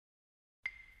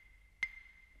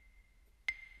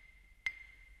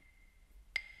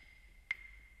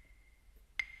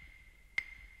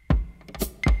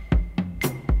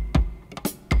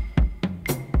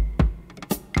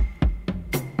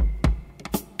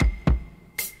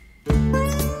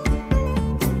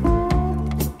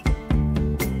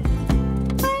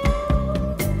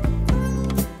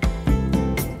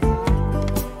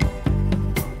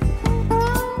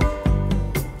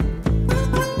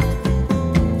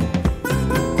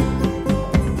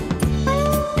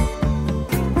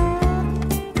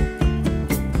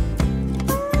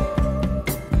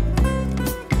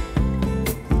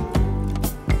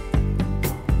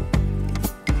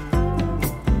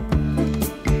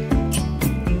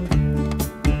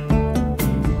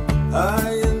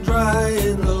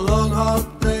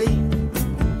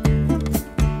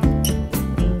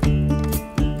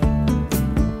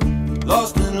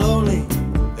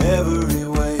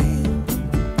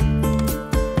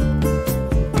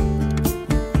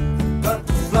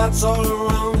Clouds all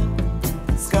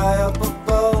around, sky up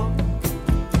above.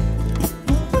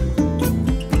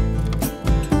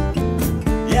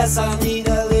 Yes, I need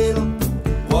a little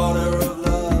water of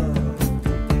love.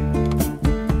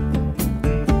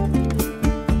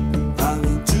 I've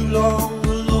been too long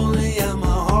lonely and my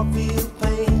heart feels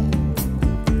pain.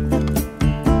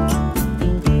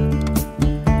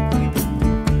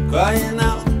 Crying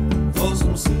out for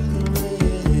some soothing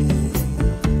rain.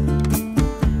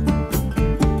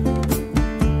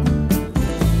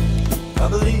 I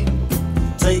believe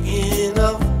taking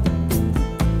enough.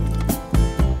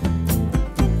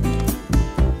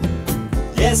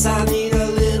 Yes, I need a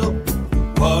little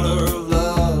water of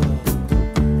love.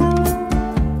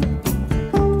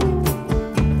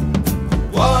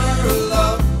 Water of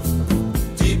love,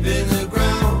 deep in the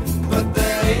ground, but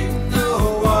there ain't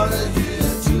no water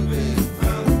here to be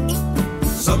found.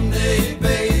 Someday,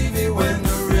 baby, when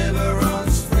the river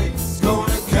runs free, it's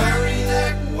gonna carry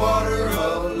that water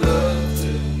of love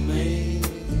to me.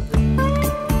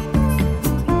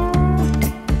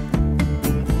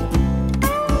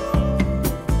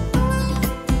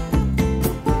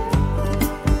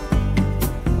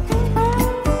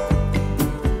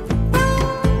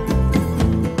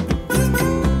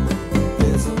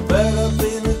 There's a bird up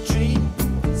in a tree,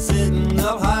 sitting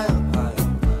up high, up high,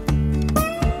 up high.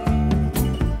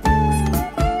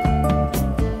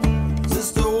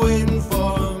 Just waiting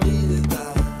for me to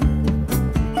die.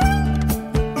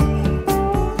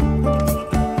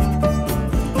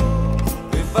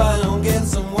 If I don't get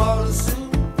some water soon,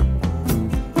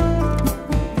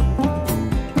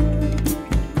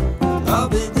 I'll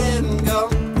be dead and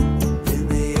gone in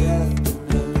the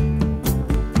afternoon.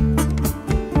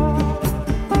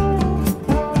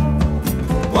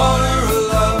 Water of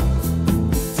love,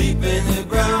 deep in the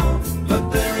ground, but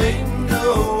there ain't no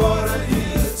water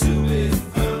here to be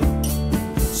found.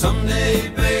 Someday,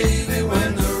 baby,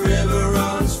 when the river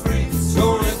runs free, it's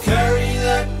gonna carry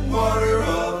that water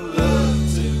of love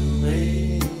to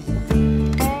me.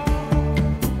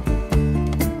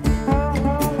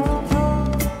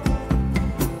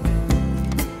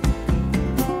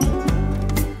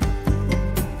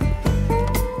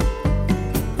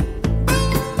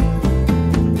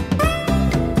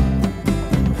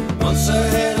 Once I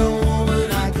had a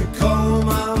woman I could call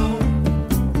my own.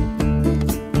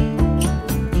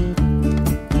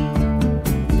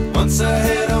 Once I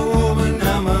had a woman,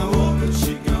 now my woman,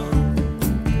 she gone.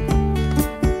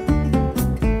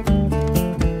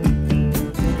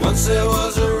 Once there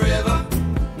was a river,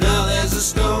 now there's a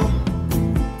stone.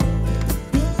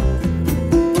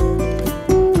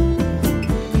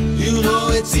 You know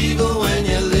it's evil when